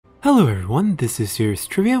Hello everyone, this is Serious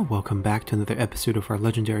Trivia. Welcome back to another episode of our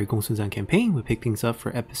legendary Gongsun Zan campaign. We pick things up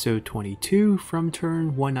for episode 22 from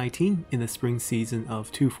turn 119 in the spring season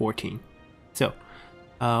of 214. So,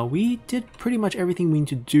 we did pretty much everything we need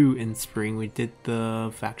to do in spring. We did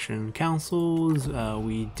the faction councils,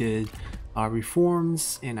 we did our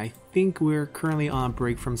reforms, and I think we're currently on a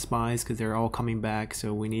break from spies because they're all coming back,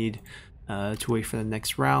 so we need to wait for the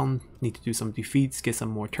next round, need to do some defeats, get some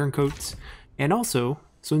more turncoats, and also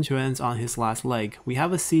Sun Quan's on his last leg. We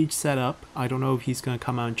have a siege set up. I don't know if he's going to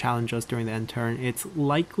come out and challenge us during the end turn. It's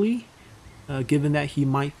likely, given that he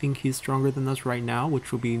might think he's stronger than us right now,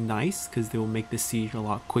 which will be nice because they will make the siege a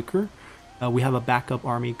lot quicker. We have a backup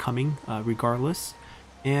army coming regardless.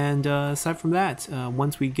 And aside from that,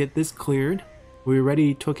 once we get this cleared, we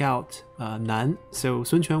already took out Nan, so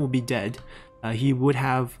Sun Quan will be dead. He would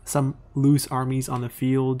have some loose armies on the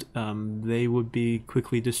field. They would be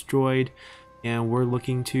quickly destroyed. And we're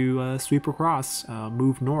looking to sweep across,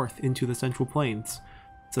 move north into the Central Plains.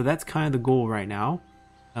 So that's kind of the goal right now.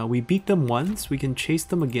 We beat them once, we can chase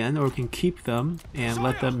them again, or we can keep them and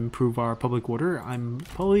let them improve our public order. I'm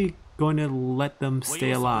probably going to let them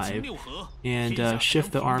stay alive and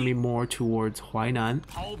shift the army more towards Huainan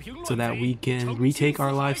so that we can retake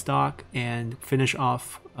our livestock and finish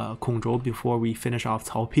off Kongzhou before we finish off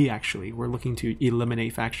Cao Pi. Actually, we're looking to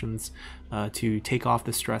eliminate factions to take off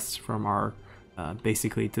the stress from our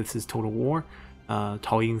basically this is total war.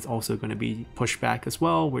 Tao Ying's also going to be pushed back as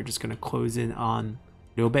well. We're just going to close in on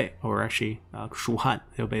Liu Bei, or actually Shu Han.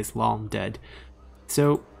 Liu Bei is long dead.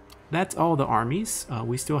 So that's all the armies.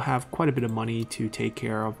 We still have quite a bit of money to take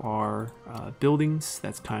care of our buildings.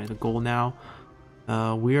 That's kind of the goal now.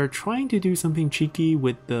 We are trying to do something cheeky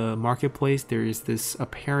with the marketplace. There is this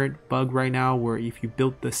apparent bug right now where if you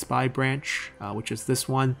build the spy branch, which is this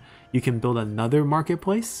one, you can build another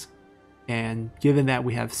marketplace. And given that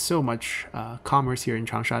we have so much commerce here in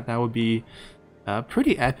Changsha, that would be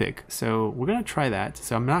pretty epic. So we're going to try that.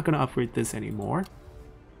 So I'm not going to upgrade this anymore.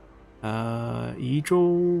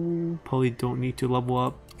 Yizhou probably don't need to level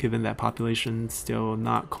up, given that population's still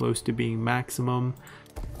not close to being maximum.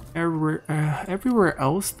 Everywhere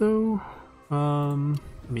else though, I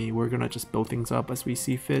mean, we're going to just build things up as we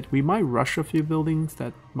see fit. We might rush a few buildings.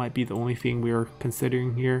 That might be the only thing we're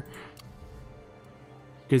considering here,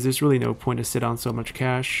 because there's really no point to sit on so much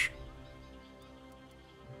cash.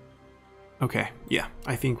 Okay, yeah,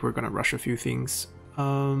 I think we're gonna rush a few things.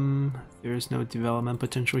 There's no development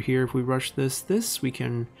potential here. If we rush this we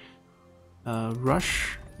can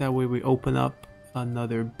rush. That way we open up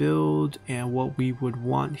another build, and what we would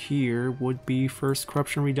want here would be first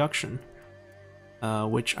corruption reduction,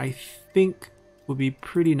 which I think would be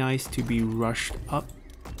pretty nice to be rushed up.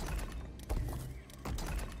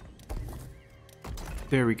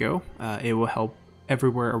 There we go. It will help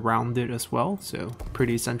everywhere around it as well, so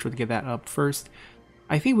pretty essential to get that up first.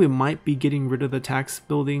 I think we might be getting rid of the tax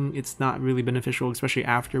building. It's not really beneficial, especially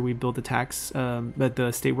after we build the tax at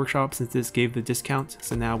the state workshop, since this gave the discount.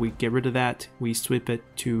 So now we get rid of that. We swap it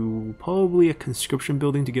to probably a conscription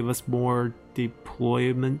building to give us more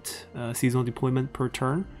deployment, seasonal deployment per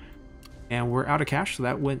turn. And we're out of cash, so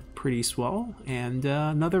that went pretty swell. And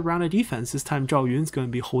another round of defense. This time Zhao Yun's going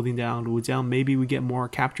to be holding down Lujiang. Maybe we get more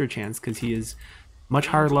capture chance because he is much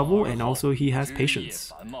higher level, and also he has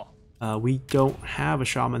patience. We don't have a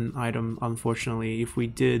shaman item, unfortunately. If we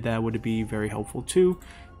did, that would be very helpful too.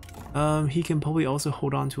 He can probably also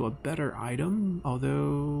hold on to a better item,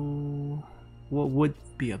 although what would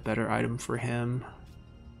be a better item for him?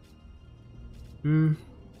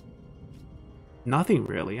 Nothing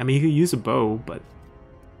really. I mean, he could use a bow, but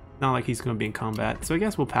not like he's going to be in combat. So I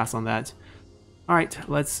guess we'll pass on that. Alright,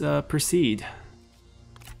 let's proceed.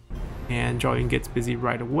 And Zhao Yun gets busy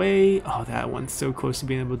right away. Oh, that one's so close to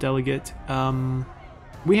being able to delegate.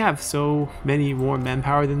 We have so many more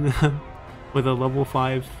manpower than them with a level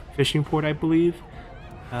 5 fishing port, I believe.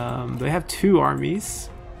 They have 2 armies,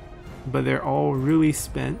 but they're all really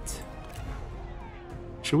spent.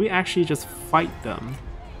 Should we actually just fight them?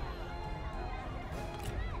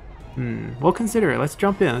 We'll consider it. Let's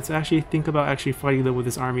jump in. Let's actually think about actually fighting them with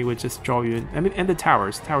this army with just Zhao Yun. I mean, and the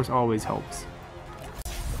towers. Towers always helps.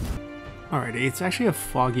 Alrighty, it's actually a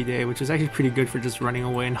foggy day, which is actually pretty good for just running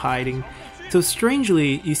away and hiding. So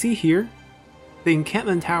strangely, you see here, the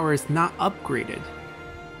encampment tower is not upgraded.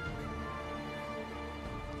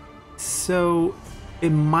 So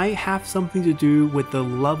it might have something to do with the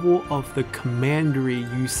level of the commandery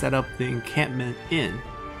you set up the encampment in.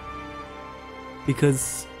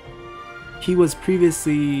 Because he was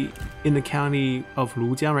previously in the county of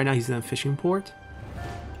Lujiang, right now he's in a fishing port.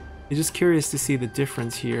 I'm just curious to see the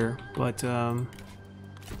difference here, but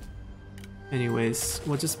Anyways,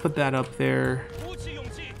 we'll just put that up there.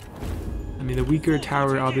 I mean, the weaker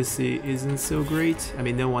tower obviously isn't so great. I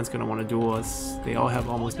mean, no one's gonna want to duel us. They all have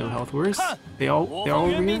almost no health. Where's they're all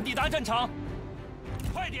over here?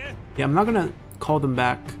 Yeah, I'm not gonna call them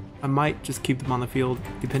back. I might just keep them on the field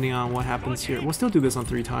depending on what happens here. We'll still do this on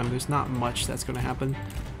 3 times. There's not much that's gonna happen.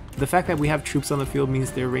 The fact that we have troops on the field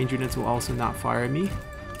means their range units will also not fire at me.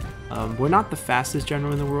 We're not the fastest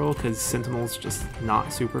general in the world because Sentinel's just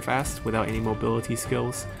not super fast without any mobility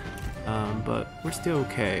skills. But we're still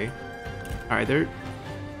okay. Alright, they're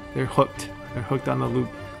hooked. They're hooked on the loop.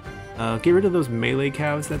 Get rid of those melee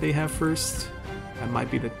calves that they have first. That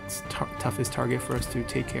might be the toughest target for us to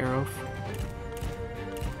take care of.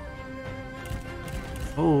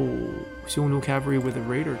 Oh, Xiongnu cavalry with a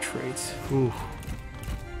raider trait. Ooh.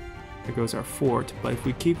 There goes our fort, but if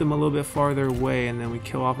we keep them a little bit farther away and then we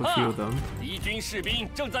kill off a few of them.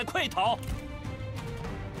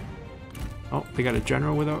 Oh, they got a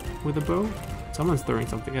general with a bow? Someone's throwing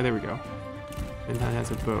something. Yeah, there we go. Bintan has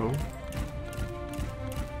a bow.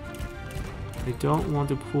 I don't want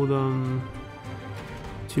to pull them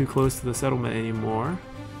too close to the settlement anymore.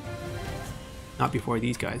 Not before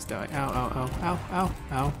these guys die. Ow, ow, ow, ow, ow,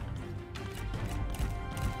 ow.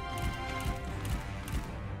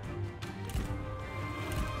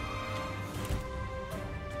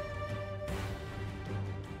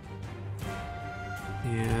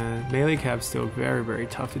 Yeah, melee cab's still very, very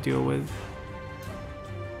tough to deal with.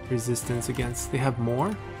 Resistance against... They have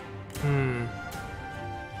more?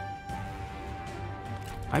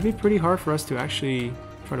 Might be pretty hard for us to actually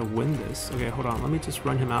try to win this. Okay, hold on. Let me just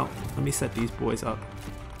run him out. Let me set these boys up.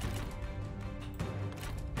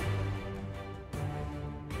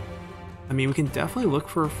 I mean, we can definitely look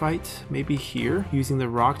for a fight maybe here, using the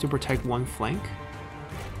rock to protect one flank.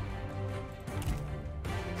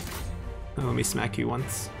 Oh, let me smack you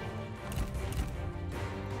once.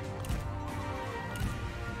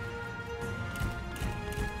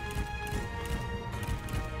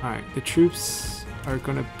 Alright, the troops are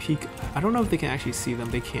gonna peek. I don't know if they can actually see them.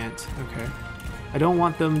 They can't. Okay. I don't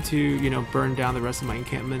want them to, you know, burn down the rest of my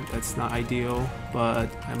encampment. That's not ideal, but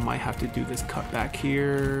I might have to do this cut back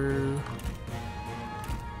here.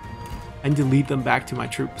 I need to lead them back to my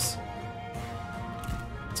troops.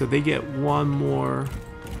 So they get one more.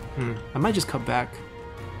 I might just cut back.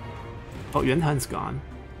 Oh, Yuanhan's gone.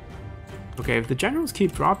 Okay, if the generals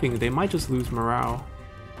keep dropping, they might just lose morale.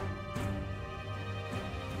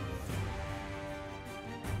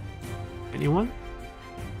 Anyone?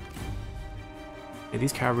 Yeah,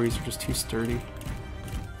 these cavalries are just too sturdy.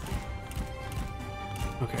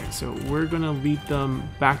 Okay, so we're gonna lead them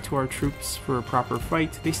back to our troops for a proper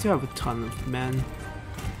fight. They still have a ton of men.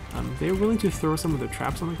 They're willing to throw some of the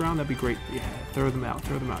traps on the ground. That'd be great. Yeah, throw them out.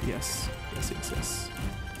 Throw them out. Yes. Yes, yes, yes.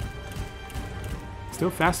 Still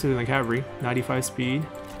faster than the cavalry. 95 speed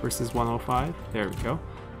versus 105. There we go.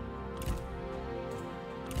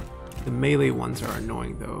 The melee ones are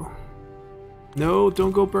annoying though. No,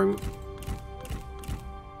 don't go burn.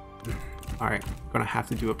 Alright, I'm gonna have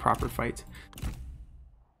to do a proper fight.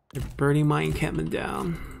 They're burning my encampment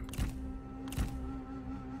down.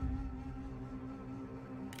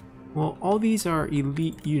 Well, all these are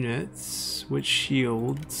elite units with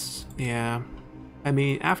shields. Yeah. I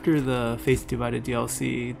mean, after the Fates Divided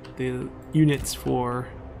DLC, the units for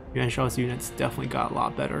Yuan Shao's units definitely got a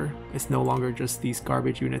lot better. It's no longer just these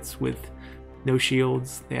garbage units with no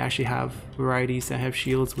shields. They actually have varieties that have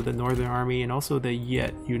shields with the Northern Army and also the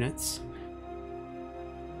Yet units.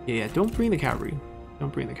 Yeah, don't bring the cavalry.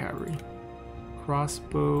 Don't bring the cavalry.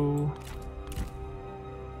 Crossbow.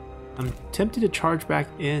 I'm tempted to charge back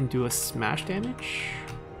in, do a smash damage.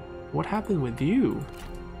 What happened with you?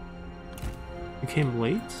 You came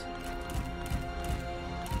late?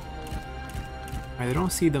 Alright, I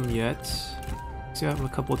don't see them yet. So I have a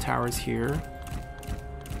couple of towers here.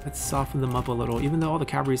 Let's soften them up a little. Even though all the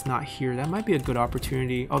cavalry is not here, that might be a good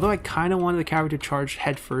opportunity. Although I kind of wanted the cavalry to charge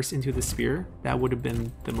head first into the spear. That would have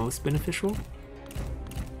been the most beneficial.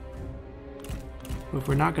 But if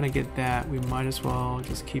we're not going to get that, we might as well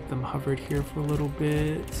just keep them hovered here for a little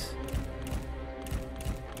bit.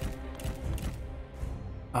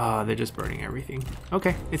 They're just burning everything.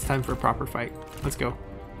 Okay, it's time for a proper fight. Let's go.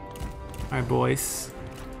 Alright, boys.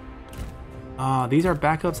 These are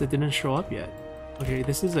backups that didn't show up yet. Okay,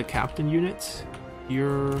 this is a captain unit.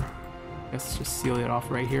 Let's just seal it off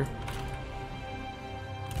right here.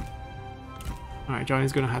 Alright,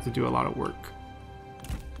 Johnny's gonna have to do a lot of work.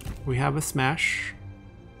 We have a smash.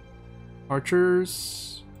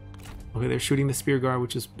 Archers. Okay, they're shooting the spear guard,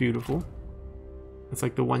 which is beautiful. That's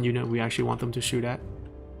like the one unit we actually want them to shoot at.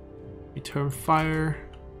 Return fire.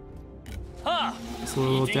 It's a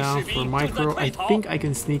little down for micro. I think I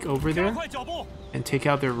can sneak over there and take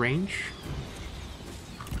out their range.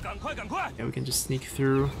 Yeah, we can just sneak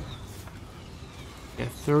through. Yeah,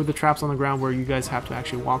 throw the traps on the ground where you guys have to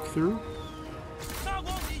actually walk through.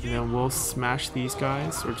 And then we'll smash these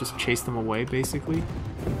guys, or just chase them away, basically.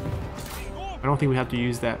 I don't think we have to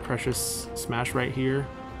use that precious smash right here.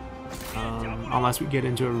 Unless we get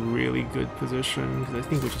into a really good position, because I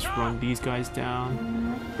think we'll just run these guys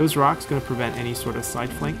down. Those rocks going to prevent any sort of side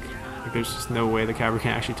flank. Like, there's just no way the cavalry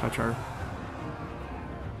can actually touch our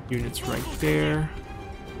units right there.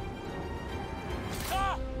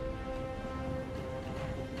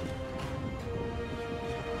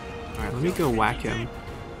 Alright, let me go whack him.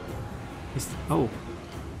 Oh,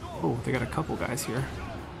 they got a couple guys here.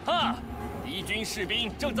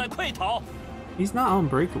 He's not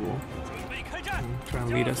unbreakable. Trying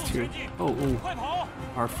to lead us to... Oh,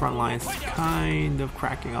 our front line's kind of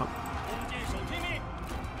cracking up.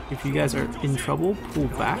 If you guys are in trouble, pull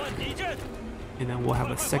back. And then we'll have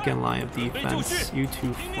a second line of defense. You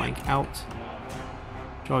two flank out.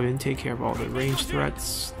 Zhao Yun, take care of all the range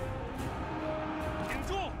threats.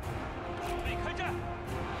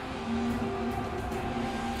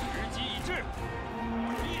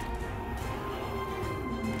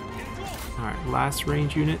 Alright, last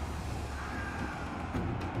range unit.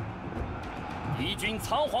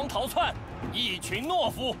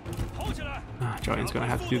 Zhao Yun's gonna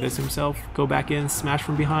have to do this himself. Go back in, smash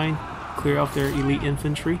from behind, clear off their elite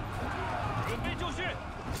infantry.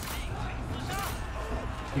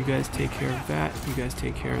 You guys take care of that. You guys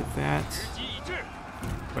take care of that.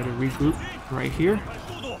 Try to regroup right here.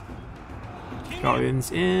 Zhao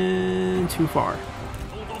Yun's in too far.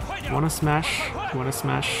 Wanna smash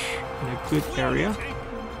in a good area.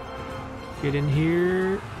 Get in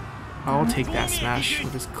here. I'll take that smash.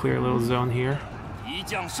 We'll just clear a little zone here.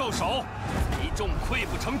 That's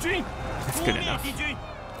good enough.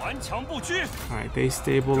 Alright, they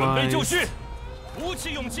stabilize. You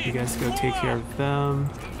guys go take care of them.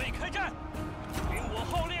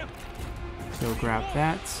 Go grab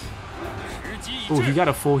that. Oh, he got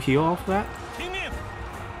a full heal off that?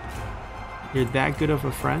 You're that good of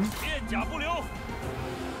a friend?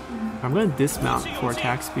 I'm gonna dismount for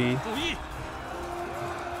attack speed.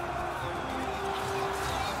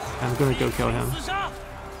 I'm gonna go kill him.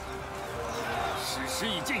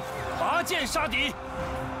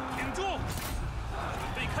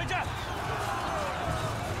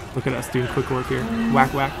 Look at us doing quick work here.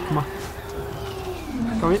 Whack, whack, come on.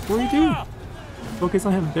 Oh, what are you doing? Focus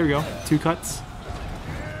on him. There we go. 2 cuts.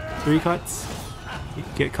 3 cuts.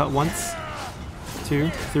 Get cut once. 2,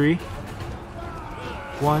 3.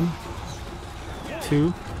 1,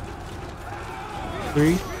 2,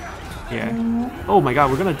 3. Yeah. Oh my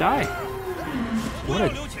god, we're gonna die. What a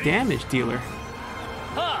damage dealer.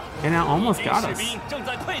 And that almost got us.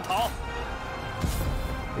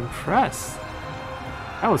 Impressed.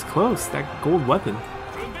 That was close, that gold weapon.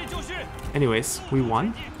 Anyways, we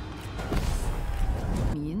won.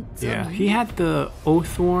 Yeah, he had the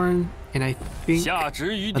Oathhorn and I think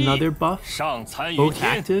another buff, both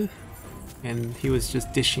active, and he was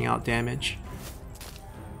just dishing out damage.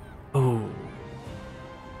 Oh.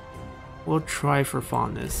 We'll try for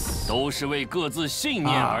fondness. We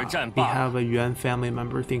have a Yuan family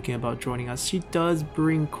member thinking about joining us. She does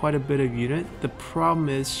bring quite a bit of unit. The problem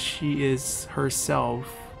is she is herself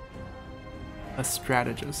a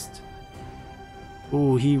strategist.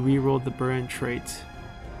 Oh, he rerolled the burn trait.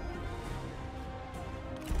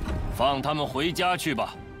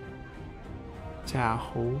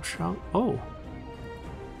 Oh.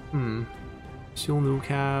 Xiongnu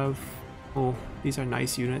Cav. Oh, these are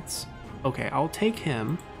nice units. Okay, I'll take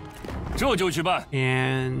him.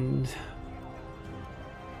 And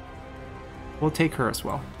we'll take her as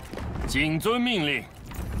well.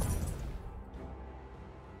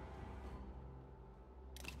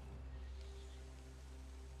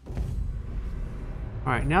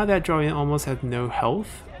 Alright, now that Zhao Yun almost has no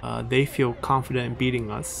health, they feel confident in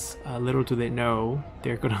beating us. Little do they know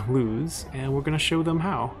they're gonna lose, and we're gonna show them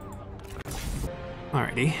how.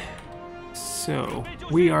 Alrighty. So,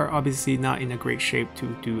 we are obviously not in a great shape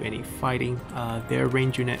to do any fighting. Their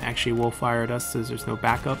range unit actually will fire at us since there's no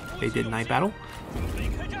backup. They did night battle.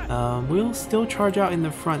 We'll still charge out in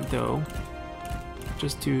the front though,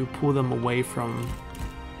 just to pull them away from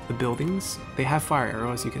the buildings. They have fire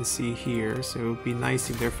arrows, you can see here, so it would be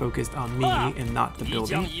nice if they're focused on me and not the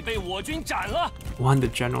building. One, the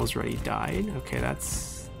general's already died. Okay,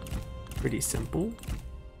 that's pretty simple.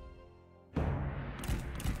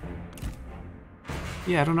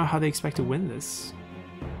 Yeah, I don't know how they expect to win this.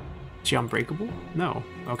 Is she unbreakable? No.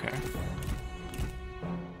 Okay.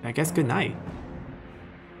 I guess good night.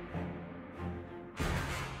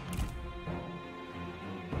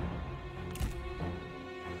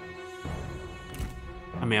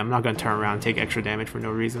 I mean, I'm not gonna turn around and take extra damage for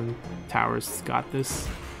no reason. Towers got this.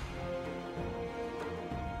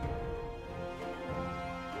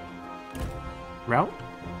 Route?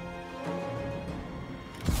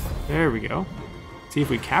 There we go. See if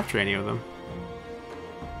we capture any of them.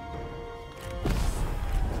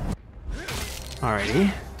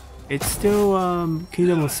 Alrighty. It's still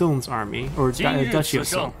Kingdom of Song's army, or Duchy of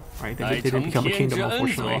Song, right? They didn't become a kingdom,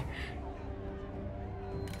 unfortunately.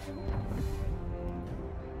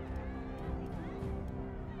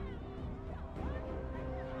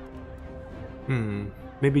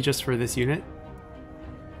 Maybe just for this unit?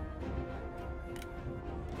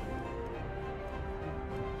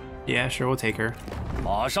 Yeah, sure, we'll take her.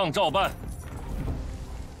 马上照办。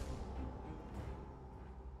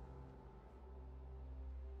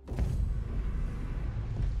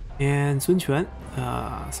 And Sun Quan,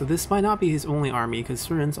 so this might not be his only army, because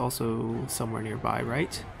Sun Ren's also somewhere nearby,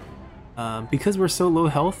 right? Because we're so low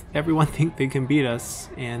health, everyone think they can beat us,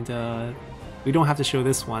 and we don't have to show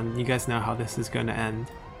this one. You guys know how this is going to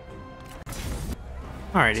end.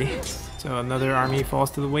 Alrighty, so another army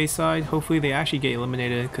falls to the wayside. Hopefully they actually get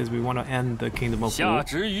eliminated, because we want to end the Kingdom of Wu. 下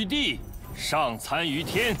旨于地，上参于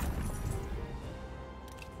天。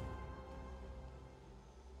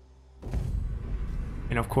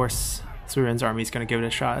 And of course, Suren's army is going to give it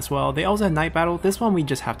a shot as well. They also had Night Battle. This one we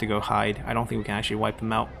just have to go hide. I don't think we can actually wipe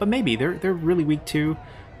them out. But maybe. They're really weak too.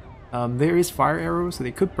 There is fire arrows, so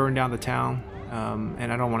they could burn down the town.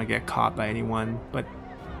 And I don't want to get caught by anyone. But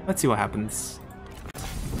let's see what happens.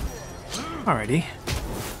 Alrighty.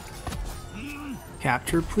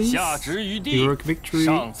 Capture, please. Heroic victory.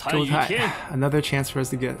 Another chance for us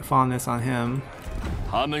to get fondness on him.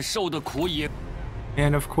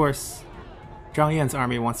 And of course, Zhang Yan's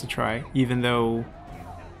army wants to try, even though,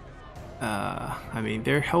 I mean,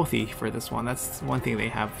 they're healthy for this one. That's one thing they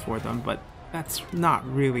have for them, but that's not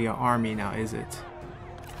really an army now, is it?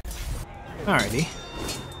 Alrighty.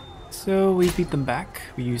 So we beat them back.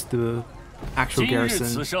 We used the actual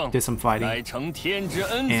garrison, did some fighting,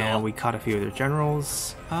 and we caught a few of their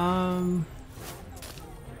generals.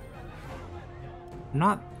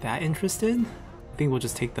 Not that interested. I think we'll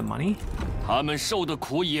just take the money.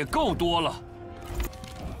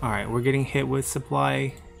 Alright, we're getting hit with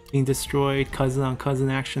supply being destroyed, cousin on cousin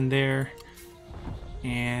action there.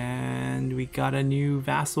 And we got a new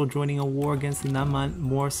vassal joining a war against the Nanman,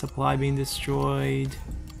 more supply being destroyed.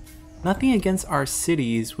 Nothing against our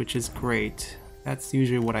cities, which is great. That's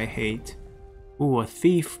usually what I hate. Ooh, a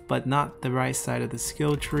thief, but not the right side of the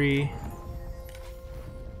skill tree.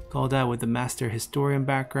 Call that with the master historian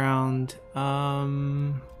background. A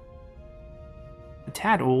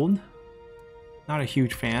tad old. Not a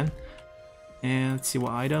huge fan. And let's see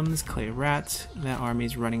what items. Clay Rat. That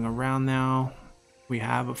army's running around now. We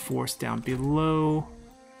have a force down below.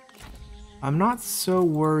 I'm not so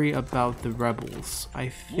worried about the rebels. I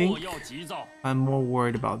think I'm more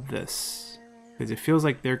worried about this. Because it feels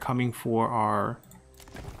like they're coming for our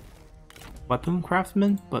weapon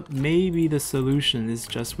craftsmen. But maybe the solution is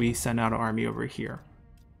just we send out an army over here.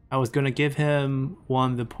 I was going to give him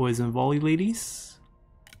one of the poison volley ladies.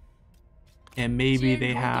 And maybe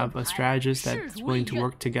they have a strategist that's willing to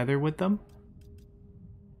work together with them.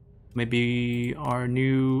 Maybe our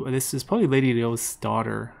new... This is probably Lady Liu's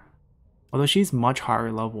daughter. Although she's much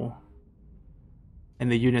higher level.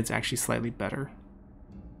 And the unit's actually slightly better.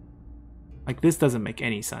 Like, this doesn't make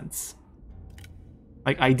any sense.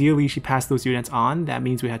 Like, ideally she passed those units on. That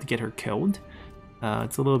means we have to get her killed.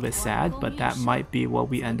 It's a little bit sad, but that might be what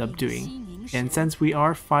we end up doing. And since we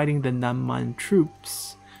are fighting the Nanman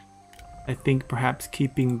troops, I think perhaps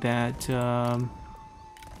keeping that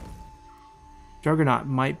Juggernaut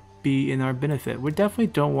might be in our benefit. We definitely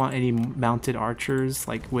don't want any mounted archers.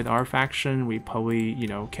 Like with our faction, we probably, you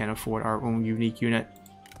know, can't afford our own unique unit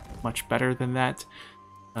much better than that.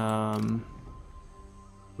 We're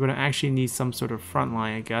gonna actually need some sort of front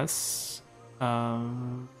line, I guess.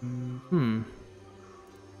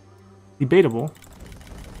 Debatable.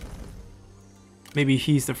 Maybe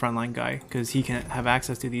he's the frontline guy, because he can have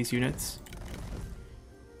access to these units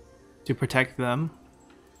to protect them.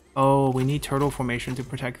 Oh, we need turtle formation to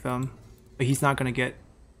protect them. But he's not gonna get...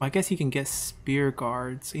 I guess he can get spear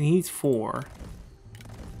guards. He needs 4.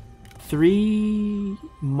 3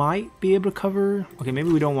 might be able to cover... Okay, maybe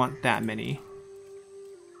we don't want that many.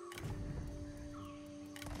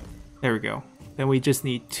 There we go. Then we just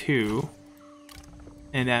need 2.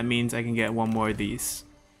 And that means I can get 1 more of these.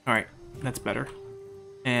 Alright, that's better.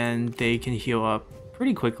 And they can heal up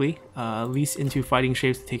pretty quickly, at least into fighting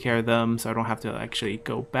shapes to take care of them, so I don't have to actually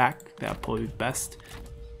go back. That'll probably be best.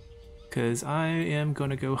 Because I am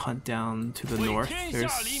gonna go hunt down to the north.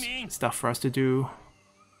 There's stuff for us to do.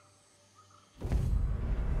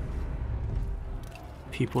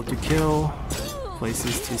 People to kill,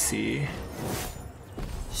 places to see.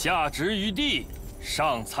 下执于地，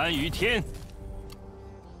上参于天。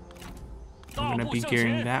 I'm gonna be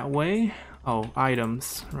gearing that way. Oh,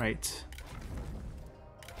 items, right.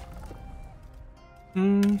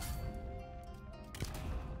 I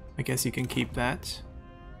guess you can keep that.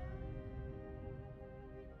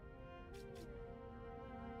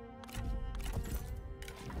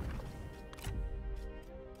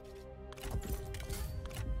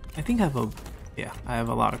 I think I have I have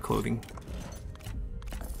a lot of clothing.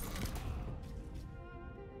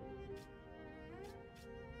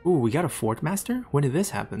 Ooh, we got a fort master? When did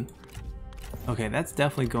this happen? Okay, that's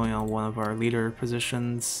definitely going on one of our leader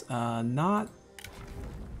positions. Not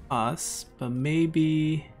us, but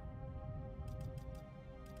maybe...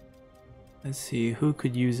 Let's see, who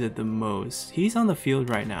could use it the most? He's on the field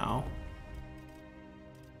right now.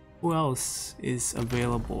 Who else is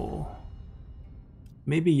available?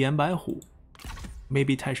 Maybe Yan Baihu.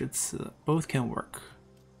 Maybe Taishitsu. Both can work.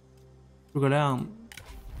 Zhuge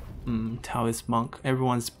Liang. Taoist monk.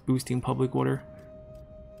 Everyone's boosting public order.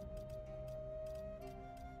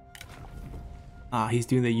 Ah, he's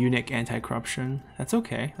doing the eunuch anti-corruption. That's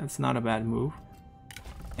okay. That's not a bad move.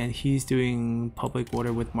 And he's doing public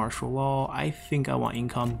order with martial law. I think I want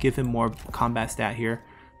income. Give him more combat stat here.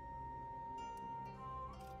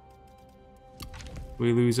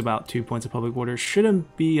 We lose about 2 points of public order.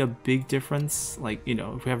 Shouldn't be a big difference. Like, you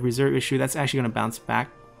know, if we have reserve issue, that's actually going to bounce back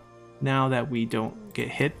now that we don't get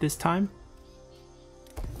hit this time.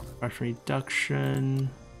 Russian reduction.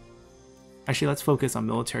 Actually, let's focus on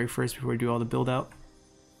military first before we do all the build out.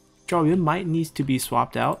 Zhao Yun might need to be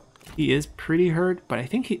swapped out. He is pretty hurt, but I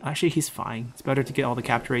think he's fine. It's better to get all the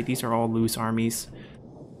capture rate. These are all loose armies.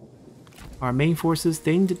 Our main forces,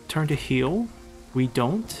 they need to turn to heal. We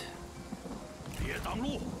don't.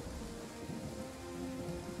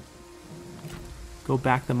 Go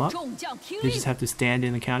back them up. They just have to stand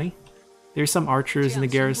in the county. There's some archers in the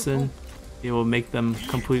garrison. It will make them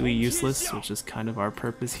completely useless, which is kind of our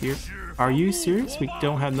purpose here. Are you serious? We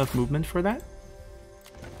don't have enough movement for that?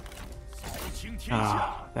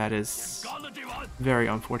 Ah, that is very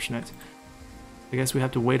unfortunate. I guess we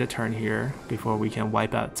have to wait a turn here before we can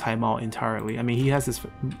wipe out Taimao entirely. I mean, he has his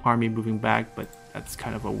army moving back, but that's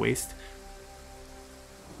kind of a waste.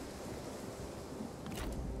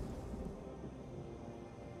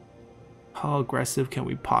 How aggressive can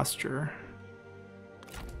we posture?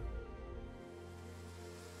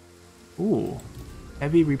 Ooh,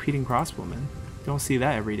 heavy repeating crossbowmen. Don't see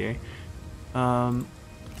that every day. Well,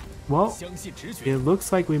 it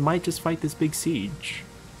looks like we might just fight this big siege.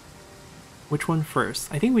 Which one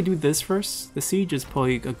first? I think we do this first. The siege is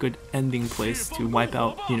probably a good ending place to wipe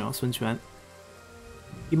out, you know, Sun Quan.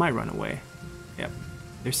 He might run away. Yep,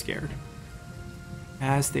 they're scared.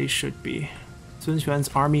 As they should be. Sun Quan's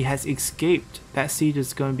army has escaped. That siege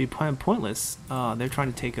is going to be pointless. They're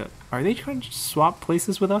trying to take a... Are they trying to swap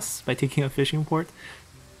places with us by taking a fishing port?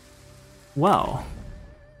 Well,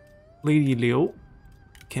 Lady Liu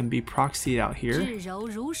can be proxied out here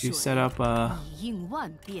to set up a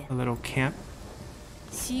little camp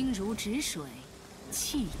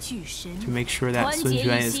to make sure that Sun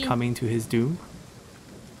Quan is coming to his doom.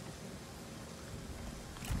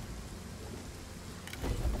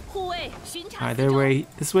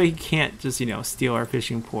 Alright, this way he can't just, you know, steal our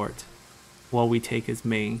fishing port while we take his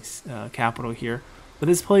main capital here. But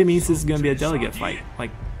this probably means this is going to be a delegate fight.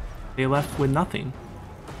 Like, they left with nothing.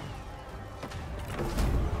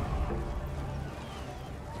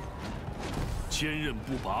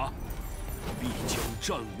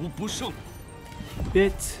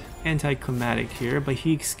 Bit anticlimactic here, but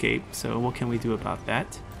he escaped, so what can we do about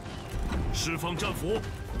that?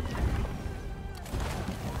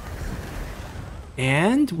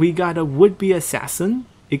 And we got a would-be assassin,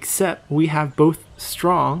 except we have both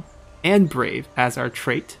strong and brave as our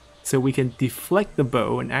trait, so we can deflect the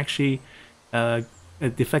bow and actually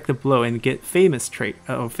deflect the blow and get famous trait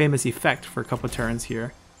or famous effect for a couple turns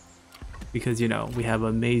here, because you know we have an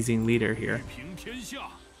amazing leader here.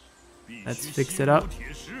 Let's fix it up.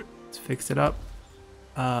 Let's fix it up.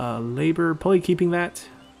 Labor, probably keeping that.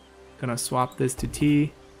 Gonna swap this to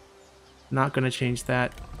T. Not gonna change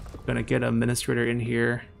that. Gonna get an administrator in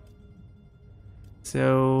here.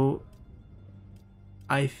 So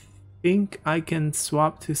I think I can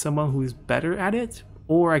swap to someone who's better at it,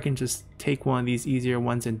 or I can just take one of these easier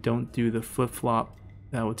ones and don't do the flip-flop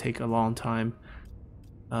that will take a long time.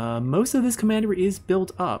 Most of this commander is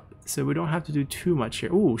built up, so we don't have to do too much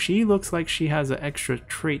here. Ooh, she looks like she has an extra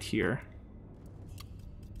trait here.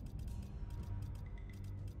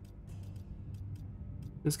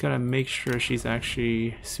 Just gotta make sure she's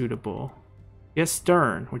actually suitable. Yes,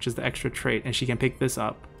 Stern, which is the extra trait, and she can pick this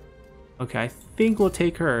up. Okay, I think we'll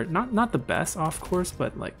take her. Not the best off course,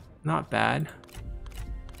 but like not bad.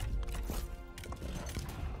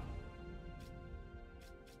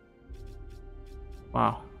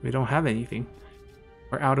 Wow, we don't have anything.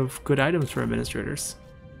 We're out of good items for administrators.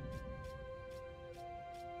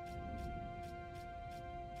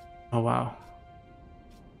 Oh wow.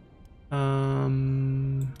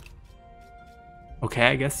 Okay,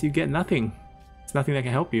 I guess you get nothing. It's nothing that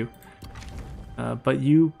can help you. But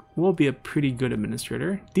you will be a pretty good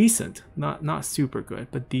administrator. Decent. Not super good,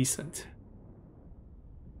 but decent.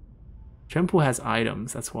 Tremple has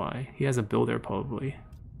items, that's why. He has a builder probably.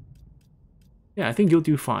 Yeah, I think you'll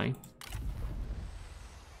do fine.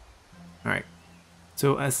 Alright.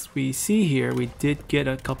 So as we see here, we did get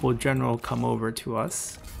a couple general come over to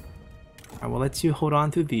us. I will let you hold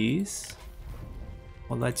on to these.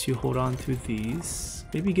 We'll let you hold on to these.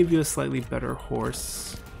 Maybe give you a slightly better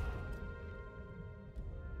horse.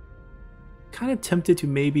 Kind of tempted to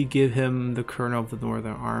maybe give him the colonel of the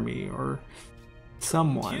Northern Army or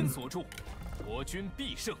someone. So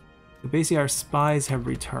basically our spies have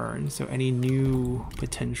returned, so any new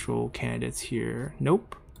potential candidates here?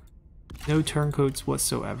 Nope. No turncoats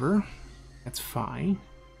whatsoever. That's fine.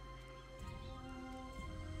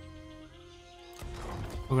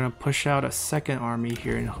 We're going to push out a second army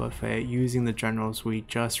here in Hefei using the generals we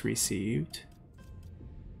just received.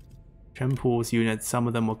 Trempul's units, some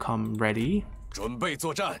of them will come ready.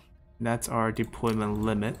 That's our deployment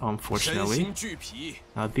limit, unfortunately.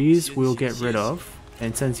 Now these we'll get rid of,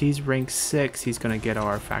 and since he's rank 6, he's going to get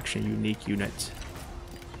our faction unique unit.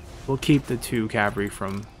 We'll keep the 2 cavalry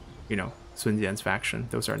from, you know, Sun Jian's faction.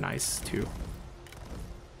 Those are nice too.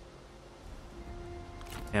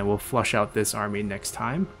 And we'll flush out this army next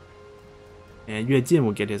time. And Yue Jin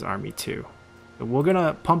will get his army too. So we're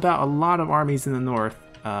gonna pump out a lot of armies in the north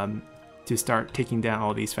to start taking down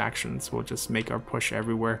all these factions. We'll just make our push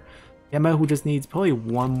everywhere. Yamahu just needs probably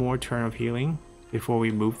one more turn of healing before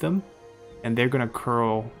we move them. And they're gonna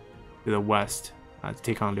curl to the west to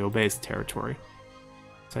take on Liu Bei's territory.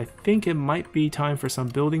 So I think it might be time for some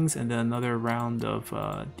buildings and then another round of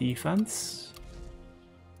defense.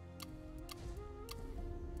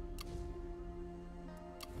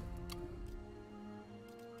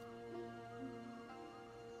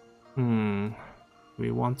 Do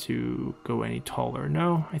we want to go any taller?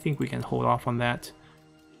 No, I think we can hold off on that.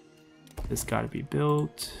 This gotta be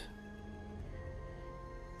built.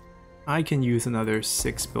 I can use another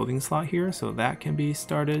 6 building slot here, so that can be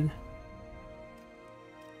started.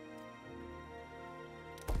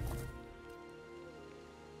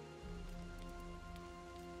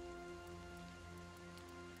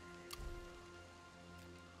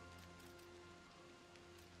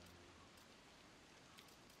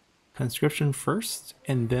 Conscription first,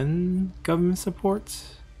 and then government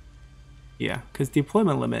support. Yeah, because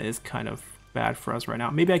deployment limit is kind of bad for us right now.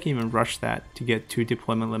 Maybe I can even rush that to get to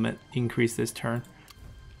deployment limit, increase this turn.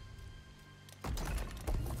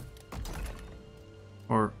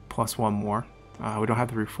 Or +1 more. We don't have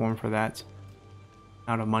the reform for that.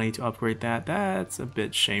 Out of money to upgrade that. That's a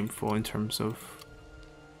bit shameful in terms of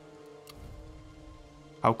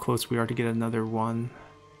how close we are to get another one.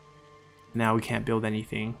 Now we can't build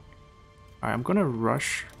anything. Alright, I'm gonna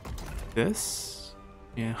rush this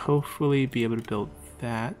and hopefully be able to build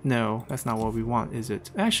that. No, that's not what we want, is it?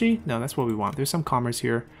 Actually, no, that's what we want. There's some commerce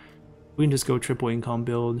here. We can just go triple income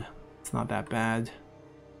build. It's not that bad.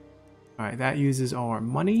 Alright, that uses all our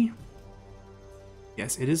money.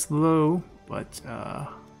 Yes, it is low, but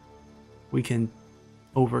we can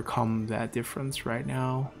overcome that difference right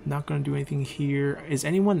now. Not gonna do anything here. Is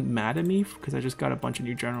anyone mad at me? Because I just got a bunch of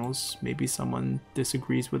new generals. Maybe someone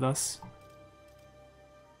disagrees with us.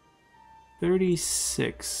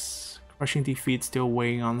 36. Crushing defeat still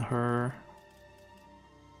weighing on her.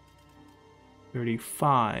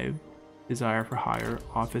 35. Desire for higher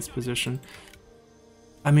office position.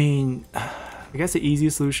 I mean, I guess the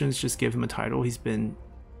easiest solution is just give him a title. He's been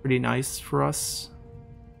pretty nice for us,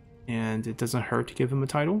 and it doesn't hurt to give him a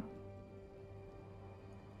title.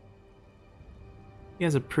 He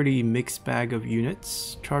has a pretty mixed bag of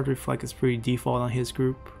units. Charge Reflect is pretty default on his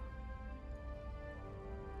group.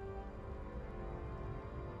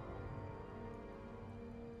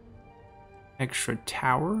 Extra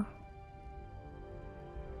tower.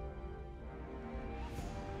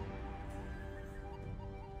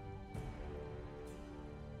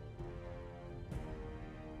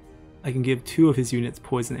 I can give 2 of his units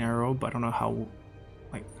poison arrow, but I don't know how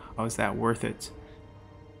is that worth it.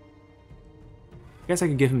 I guess I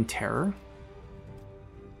could give him terror.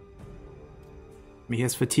 I mean, he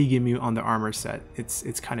has fatigue immune on the armor set.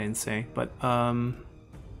 It's kind of insane, but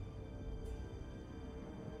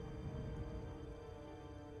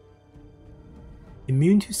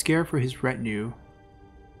immune to scare for his retinue.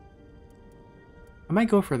 I might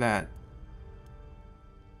go for that.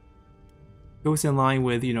 Goes in line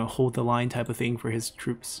with, you know, hold the line type of thing for his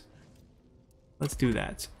troops. Let's do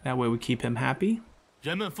that. That way we keep him happy.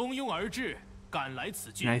 And I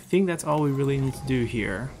think that's all we really need to do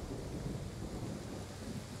here.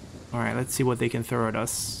 Alright, let's see what they can throw at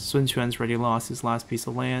us. Sun Quan's already lost his last piece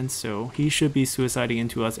of land, so he should be suiciding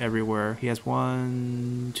into us everywhere. He has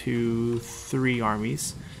 1, 2, 3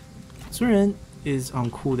 armies. Sun Ren is on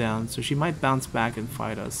cooldown, so she might bounce back and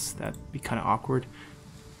fight us. That'd be kind of awkward.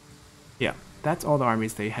 Yeah, that's all the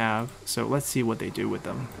armies they have, so let's see what they do with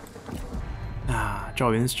them.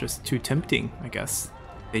 Zhao Yun's just too tempting, I guess.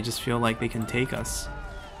 They just feel like they can take us.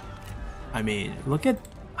 I mean, look at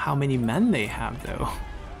how many men they have, though.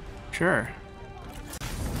 Sure.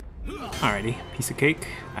 Alrighty, piece of cake.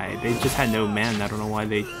 They just had no men. I don't know why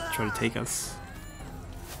they try to take us.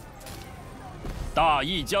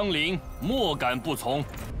 Alright,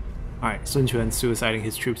 Sun Quan suiciding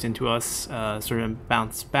his troops into us. Sort of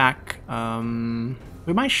bounce back.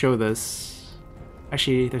 We might show this.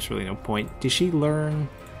 Actually, there's really no point. Did she learn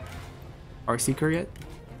our Seeker yet?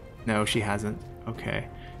 No, she hasn't. Okay.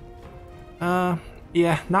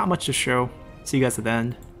 Yeah, not much to show. See you guys at the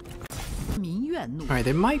end. Alright,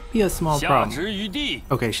 there might be a small problem.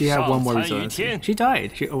 Okay, she had 1 more resiliency. She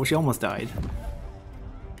died. She almost died.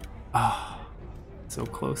 Ah, so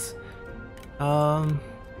close. We'll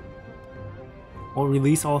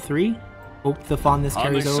release all 3. Hope the fondness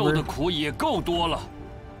carries over.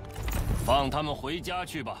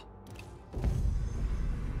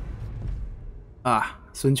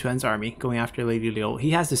 Sun Quan's army going after Lady Liu. He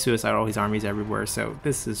has to suicide all his armies everywhere, so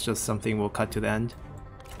this is just something we'll cut to the end.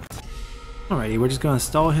 Alrighty, we're just gonna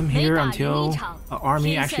stall him here until an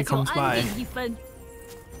army actually comes by.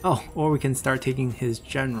 Oh, or we can start taking his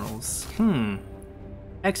generals.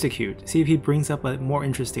 Execute. See if he brings up a more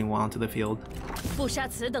interesting one onto the field.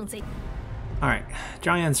 Alright,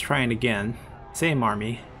 Zhang Yan's trying again. Same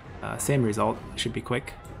army. Same result. Should be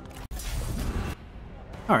quick.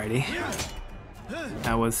 Alrighty.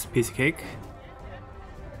 That was a piece of cake.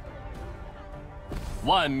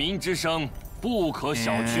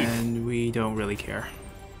 And we don't really care.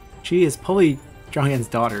 She is probably Zhang Yan's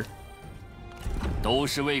daughter.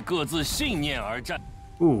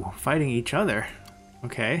 Ooh, fighting each other.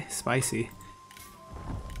 Okay, spicy.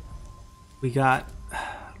 We got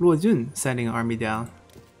Luo Jun sending an army down.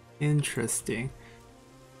 Interesting.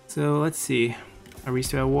 So let's see. Are we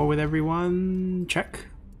still at war with everyone? Check.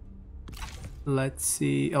 Let's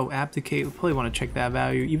see. Oh, abdicate. We probably want to check that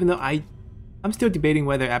value. Even though I'm still debating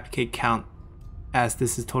whether abdicate count as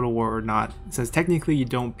this is total war or not. It says technically you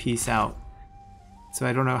don't peace out. So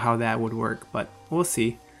I don't know how that would work, but we'll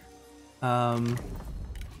see.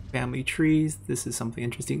 Family trees. This is something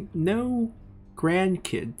interesting. No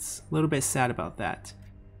grandkids. A little bit sad about that.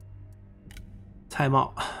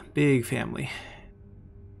 Taiwan. Big family.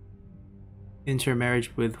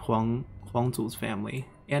 Intermarriage with Huangzu's family.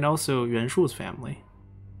 And also Yuan Shu's family.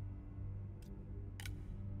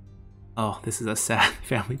 Oh, this is a sad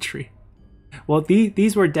family tree. Well,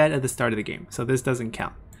 these were dead at the start of the game, so this doesn't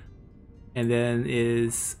count. And then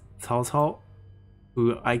is Cao Cao,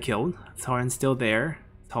 who I killed. Cao Ren's still there.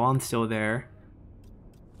 Cao An's still there.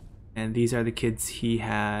 And these are the kids he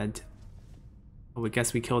had. Oh, I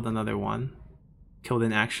guess we killed another one. Killed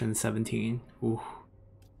in action 17. Ooh.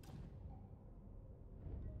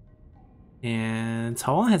 And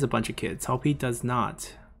Cao An has a bunch of kids. Cao Pi does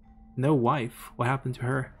not. No wife. What happened to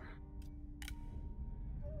her?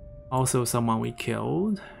 Also someone we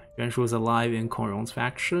killed. Yuan Shu was alive in Kong Rong's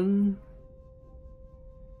faction.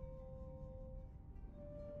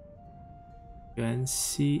 Yuan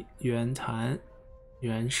Xi, Yuan Tan,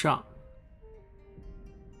 Yuan Shang.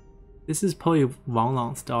 This is probably Wang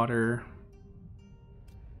Lang's daughter.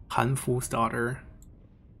 Han Fu's daughter.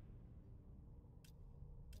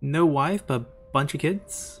 No wife, but bunch of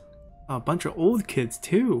kids. A bunch of old kids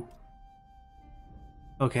too.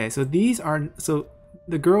 Okay, so these are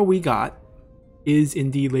the girl we got is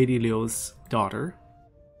indeed Lady Liu's daughter,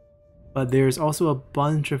 but there's also a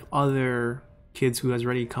bunch of other kids who has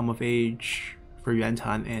already come of age for Yuan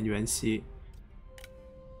Tan and Yuan Xi.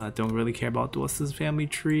 Don't really care about Duosi's family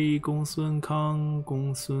tree. Gongsun Kang,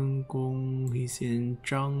 Gongsun Gong, he's in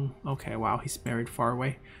Zhang. Okay, wow, he's married far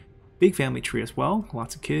away. big family tree as well.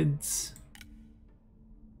 Lots of kids.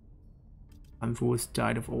 Anvu's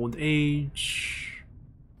died of old age.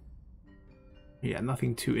 Yeah,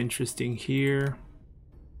 nothing too interesting here.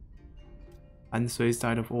 Ansui's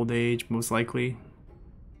died of old age, most likely.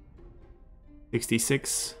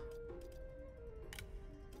 66.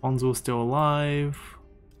 Hongzu's still alive.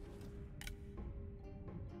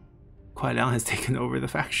 Kuai Liang has taken over the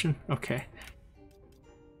faction. Okay.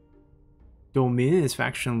 Domin is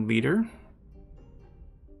faction leader.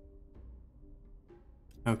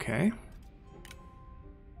 Okay.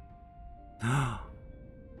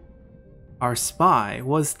 Our spy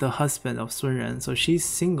was the husband of Sun Ren, so she's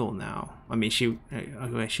single now. I mean,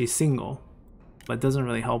 she's single, but doesn't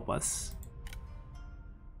really help us.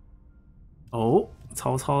 Oh,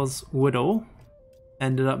 Cao Cao's widow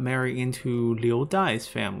ended up marrying into Liu Dai's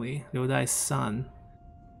family, Liu Dai's son.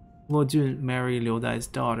 Luo Jun married Liu Dai's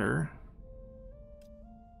daughter.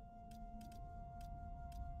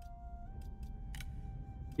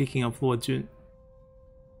 Speaking of Luo Jun,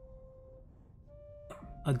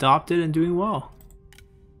 adopted and doing well.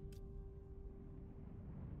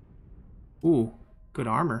 Ooh, good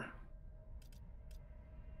armor.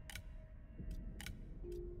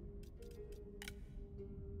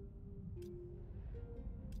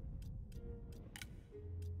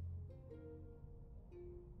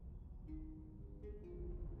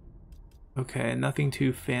 Okay, nothing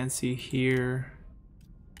too fancy here.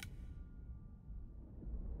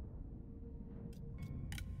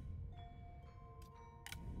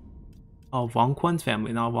 Oh, Wang Quan's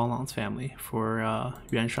family, not Wang Lang's family, for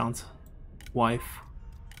Yuan Shang's wife.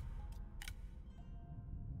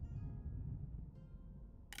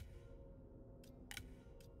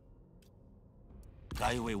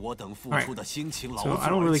 Alright, so I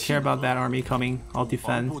don't really care about that army coming. I'll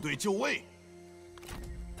defend.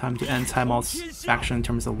 Time to end Cai Mao's faction in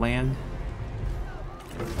terms of land.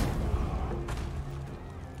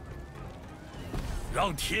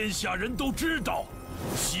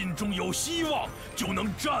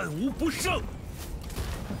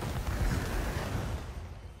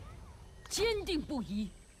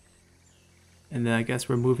 And then I guess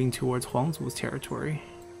we're moving towards Huangzu's territory.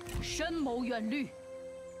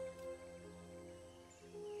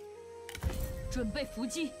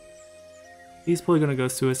 He's probably gonna go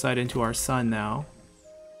suicide into our son now.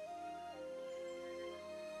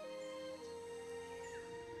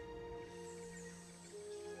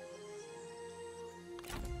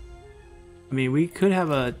 I mean, we could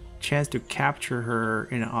have a chance to capture her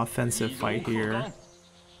in an offensive fight here.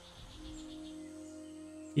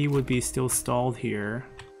 He would be still stalled here.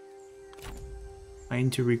 I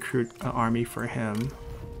need to recruit an army for him.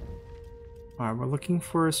 Alright, we're looking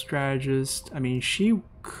for a strategist. I mean, she's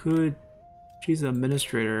an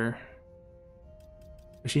administrator.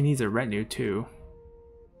 But she needs a retinue too.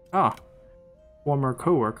 Ah, former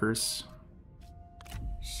co-workers.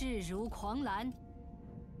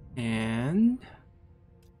 And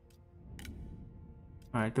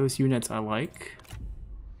alright, those units I like.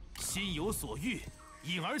 So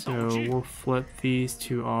we'll flip these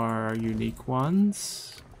to our unique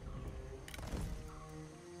ones.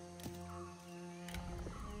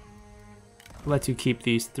 Let you keep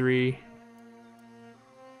these 3.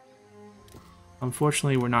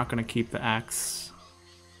 Unfortunately, we're not going to keep the axe.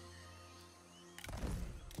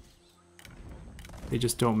 They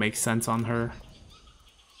just don't make sense on her.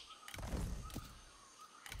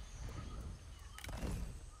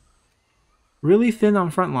 Really thin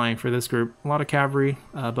on front line for this group. A lot of cavalry,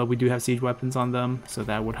 but we do have siege weapons on them, so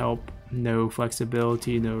that would help. No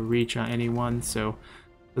flexibility, no reach on anyone, so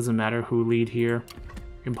doesn't matter who lead here.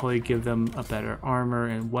 You can probably give them a better armor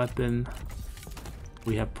and weapon.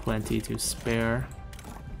 We have plenty to spare.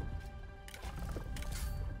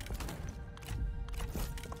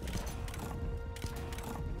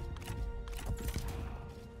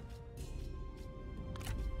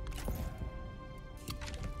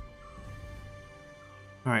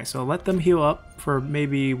 Alright, so let them heal up for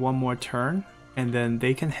maybe one more turn, and then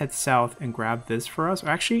they can head south and grab this for us. Or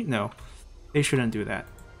actually, no, they shouldn't do that.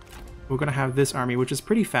 We're going to have this army, which is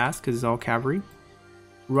pretty fast because it's all cavalry,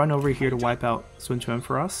 run over here to wipe out Sun Quan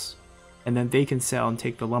for us, and then they can sail and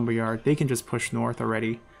take the lumberyard. They can just push north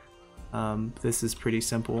already. This is pretty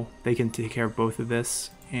simple. They can take care of both of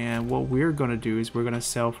this, and what we're going to do is we're going to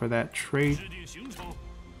sail for that trade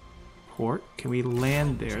port. Can we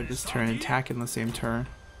land there this turn and attack in the same turn?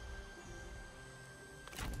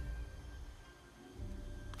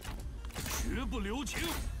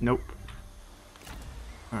 Nope.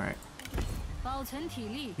 Alright.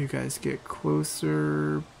 You guys get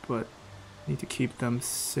closer, but Need to keep them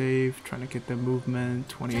safe. Trying to get the movement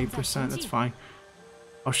 28%. That's fine.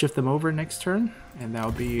 I'll shift them over next turn, and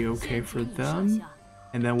that'll be okay for them.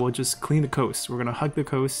 And then we'll just clean the coast. We're gonna hug the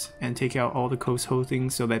coast and take out all the coast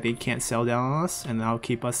holdings so that they can't sail down on us, and that'll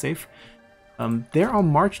keep us safe. They're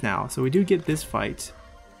on march now, so we do get this fight.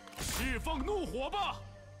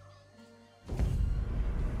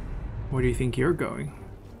 Where do you think you're going?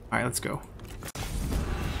 Alright, let's go.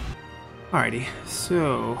 Alrighty,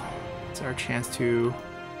 so it's our chance to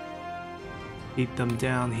beat them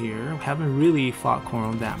down here. We haven't really fought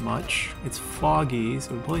Coron that much. It's foggy,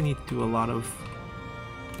 so we probably need to do a lot of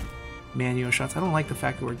manual shots. I don't like the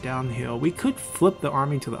fact that we're downhill. We could flip the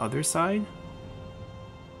army to the other side.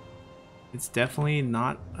 It's definitely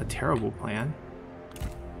not a terrible plan.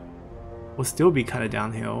 We'll still be kind of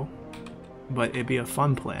downhill, but it'd be a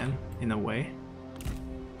fun plan in a way.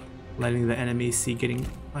 Letting the enemy see getting...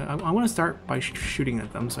 I want to start by shooting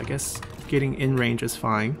at them, so I guess getting in range is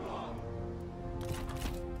fine.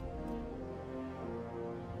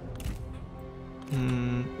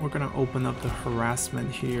 We're gonna open up the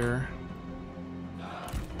harassment here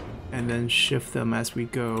and then shift them as we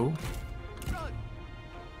go.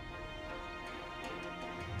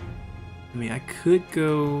 I mean, I could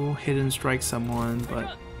go hidden strike someone,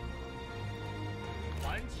 but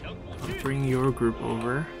I'll bring your group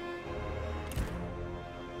over.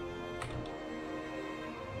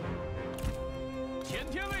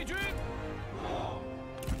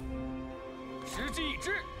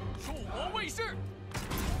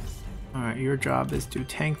 Alright, your job is to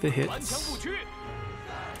tank the hits,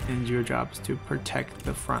 and your job is to protect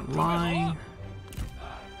the front line,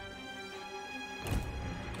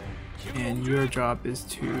 and your job is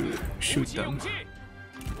to shoot them.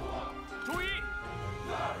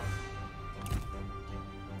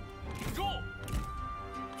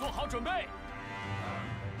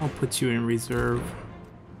 I'll put you in reserve.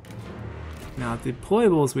 Now,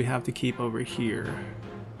 deployables we have to keep over here.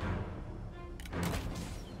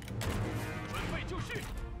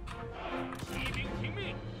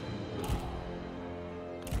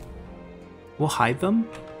 We'll hide them,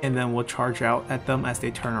 and then we'll charge out at them as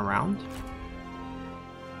they turn around.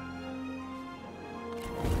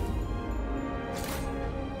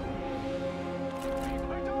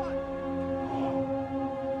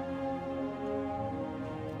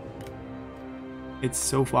 It's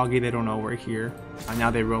so foggy they don't know we're here.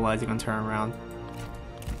 Now they realize they're gonna turn around.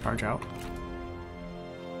 Charge out.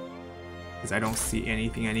 Because I don't see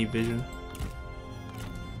anything, any vision.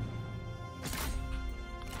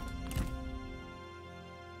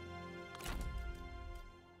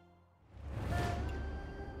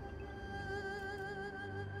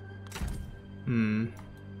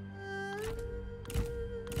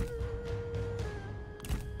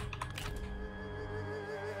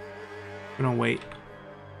 I'm gonna wait.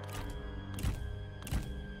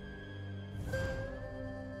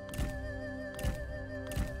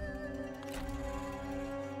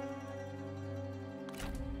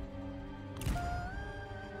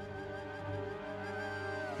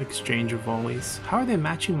 Exchange of volleys. How are they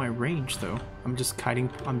matching my range though? I'm just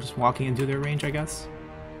walking into their range, I guess.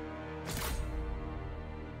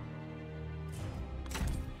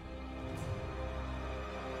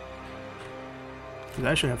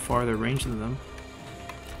 I should have farther range than them.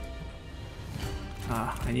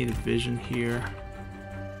 I need a vision here.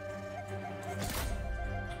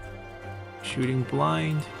 Shooting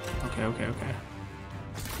blind. Okay.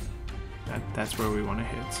 That's where we want to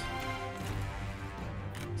hit.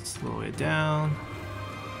 Slow it down.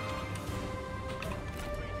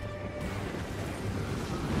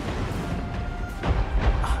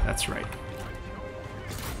 That's right.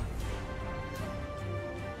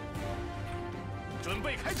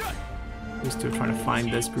 We're still trying to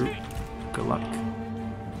find this group. Good luck.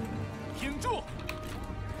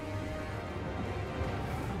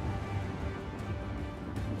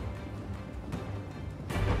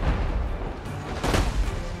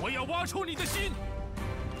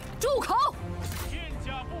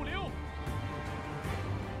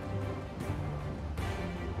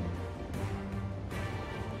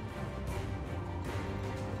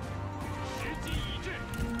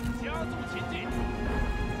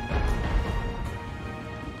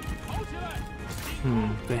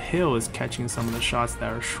 The hill is catching some of the shots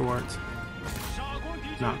that are short.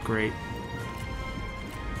 Not great.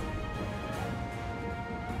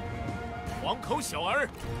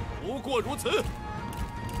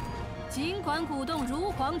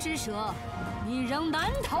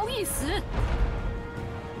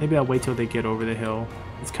 Maybe I'll wait till they get over the hill.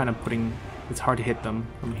 It's hard to hit them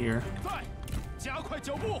from here.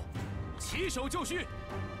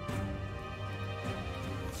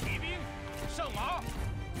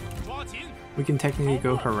 We can technically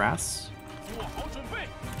go harass.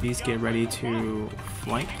 Please get ready to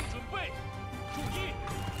flank.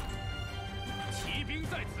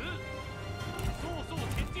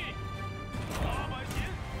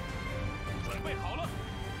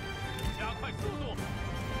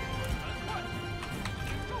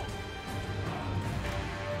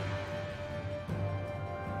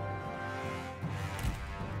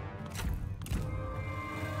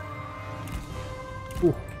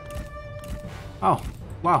 Ooh. Oh,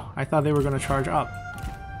 wow, I thought they were gonna charge up.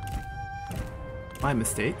 My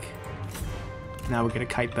mistake. Now we're gonna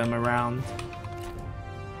kite them around.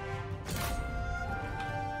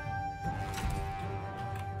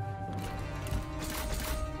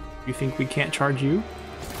 You think we can't charge you?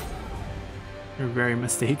 You're very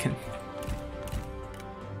mistaken.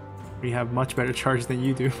 We have much better charge than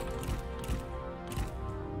you do.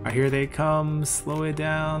 Alright, here they come. Slow it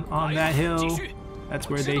down on that hill. That's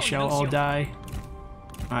where they shall all die.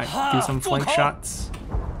 Alright, do some flank shots.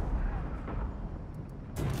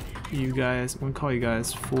 You guys, I'm gonna call you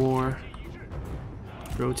guys 4.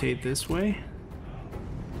 Rotate this way.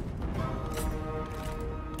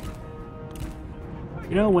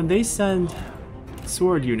 You know, when they send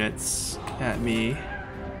sword units at me,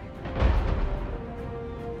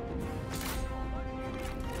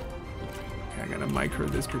 okay, I gotta micro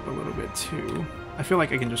this group a little bit too. I feel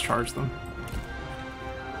like I can just charge them.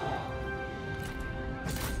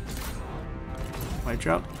 Light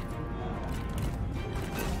drop.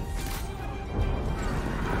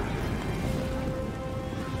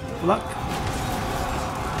 Good luck.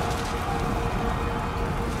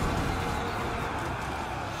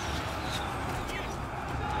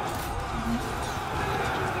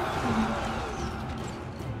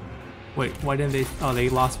 Wait, why didn't they? Oh, they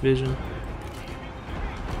lost vision.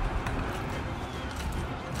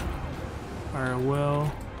 Alright,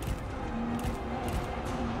 well.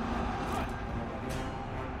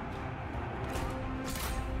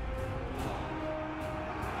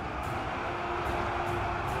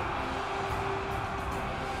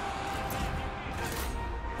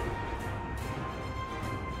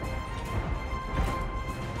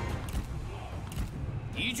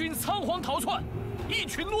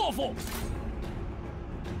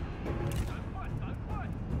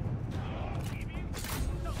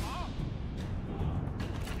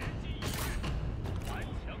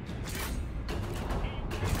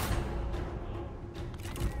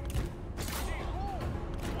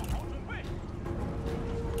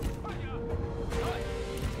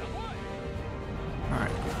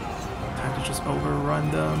 Just overrun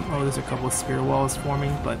them. Oh, there's a couple of spear walls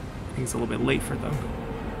forming, but I think it's a little bit late for them.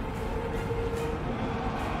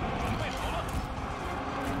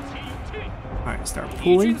 Alright, start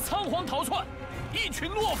pulling.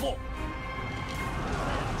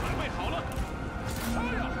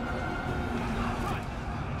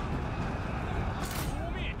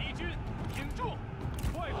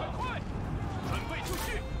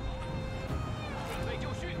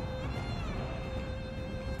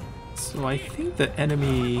 So I think the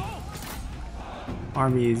enemy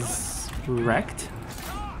army is wrecked.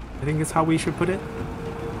 I think that's how we should put it.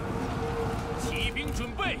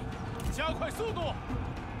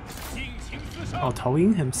 Oh,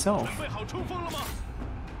 Taoying himself.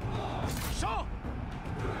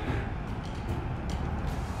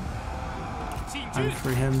 Time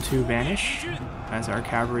for him to vanish as our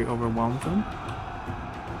cavalry overwhelmed them.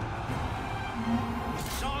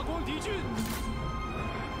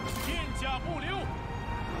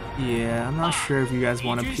 Yeah, I'm not sure if you guys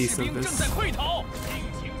want a piece of this.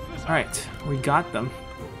 Alright, we got them.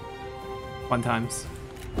 Fun times.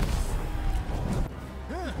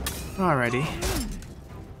 Alrighty.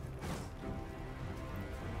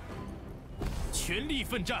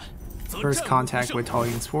 First contact with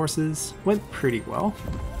Taoying's forces went pretty well.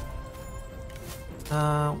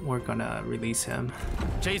 We're gonna release him.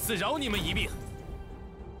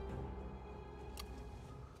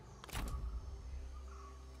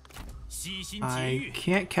 I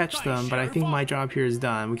can't catch them, but I think my job here is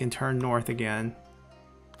done. We can turn north again.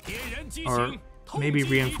 Or maybe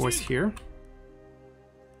reinforce here.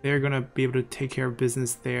 They're gonna be able to take care of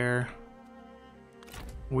business there.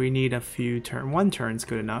 We need a few turns. One turn's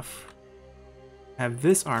good enough. Have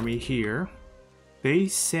this army here. They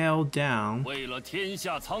sail down.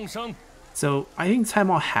 So I think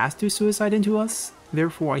Taiwan has to suicide into us.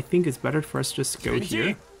 Therefore, I think it's better for us to just go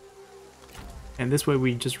here. And this way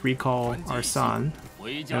we just recall our son.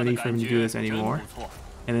 No need for him to do this anymore.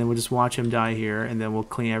 And then we'll just watch him die here, and then we'll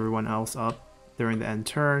clean everyone else up during the end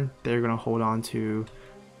turn. They're gonna hold on to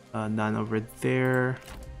None over there.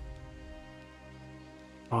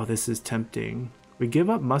 Oh, this is tempting. We give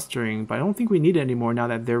up mustering, but I don't think we need it anymore now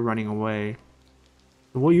that they're running away.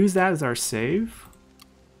 We'll use that as our save.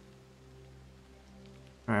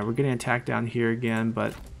 Alright, we're getting attacked down here again,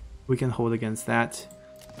 but we can hold against that.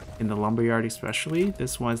 In the lumberyard especially.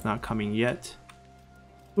 This one's not coming yet.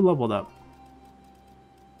 Who leveled up?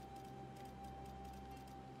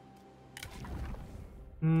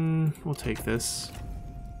 We'll take this.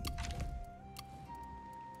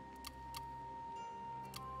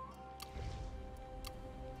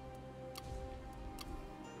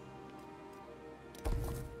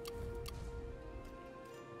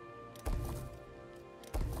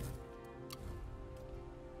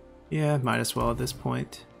 Yeah, might as well at this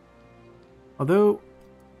point. Although,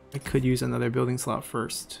 I could use another building slot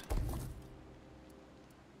first.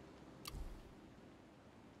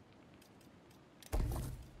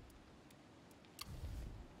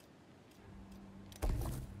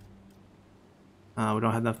 We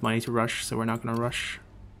don't have enough money to rush, so we're not going to rush.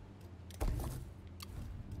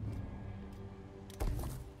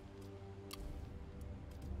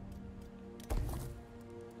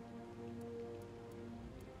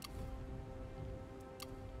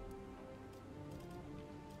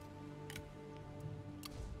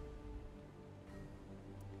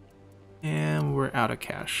 And we're out of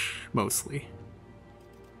cash, mostly.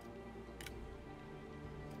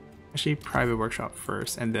 Actually, private workshop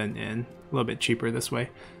first, and then in. A little bit cheaper this way.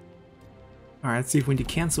 Alright, let's see if we need to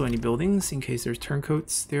cancel any buildings in case there's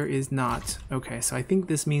turncoats. There is not. Okay, so I think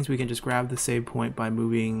this means we can just grab the save point by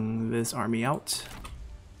moving this army out.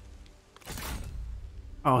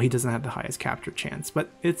 Oh, he doesn't have the highest capture chance, but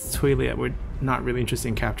it's Toilet. We're not really interested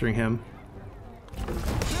in capturing him.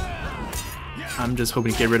 I'm just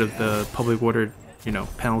hoping to get rid of the public order,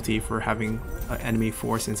 penalty for having an enemy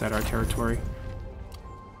force inside our territory.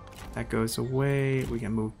 That goes away. We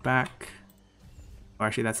can move back. Oh,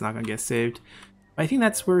 actually, that's not going to get saved. I think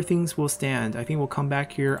that's where things will stand. I think we'll come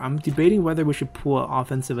back here. I'm debating whether we should pull an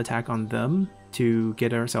offensive attack on them to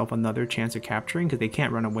get ourselves another chance of capturing, because they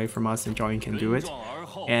can't run away from us and Zhao can do it.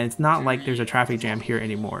 And it's not like there's a traffic jam here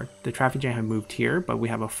anymore. The traffic jam have moved here, but we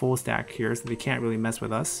have a full stack here, so they can't really mess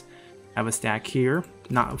with us. Have a stack here.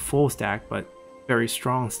 Not a full stack, but very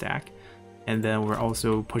strong stack. And then we're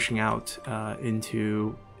also pushing out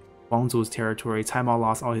into Wangzu's territory. Caimao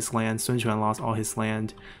lost all his land, Sun Quan lost all his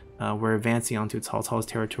land. We're advancing onto Cao Cao's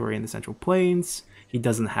territory in the Central Plains. He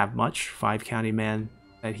doesn't have much, 5 county man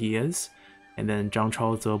that he is. And then Zhang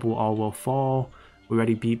Chao, Zebu all will fall. We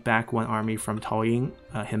already beat back one army from Taoying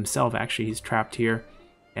himself, actually, he's trapped here.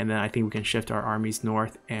 And then I think we can shift our armies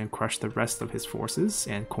north and crush the rest of his forces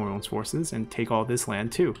and Kongyong's forces and take all this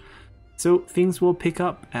land too. So things will pick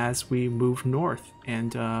up as we move north,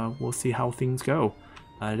 and we'll see how things go.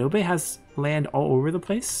 Liu Bei has land all over the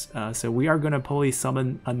place, so we are going to probably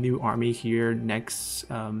summon a new army here next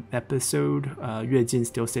episode. Yue Jin's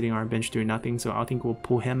still sitting on our bench doing nothing, so I think we'll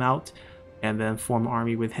pull him out and then form an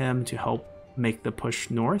army with him to help make the push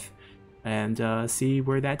north and see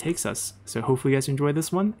where that takes us. So hopefully you guys enjoyed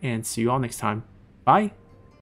this one, and see you all next time. Bye!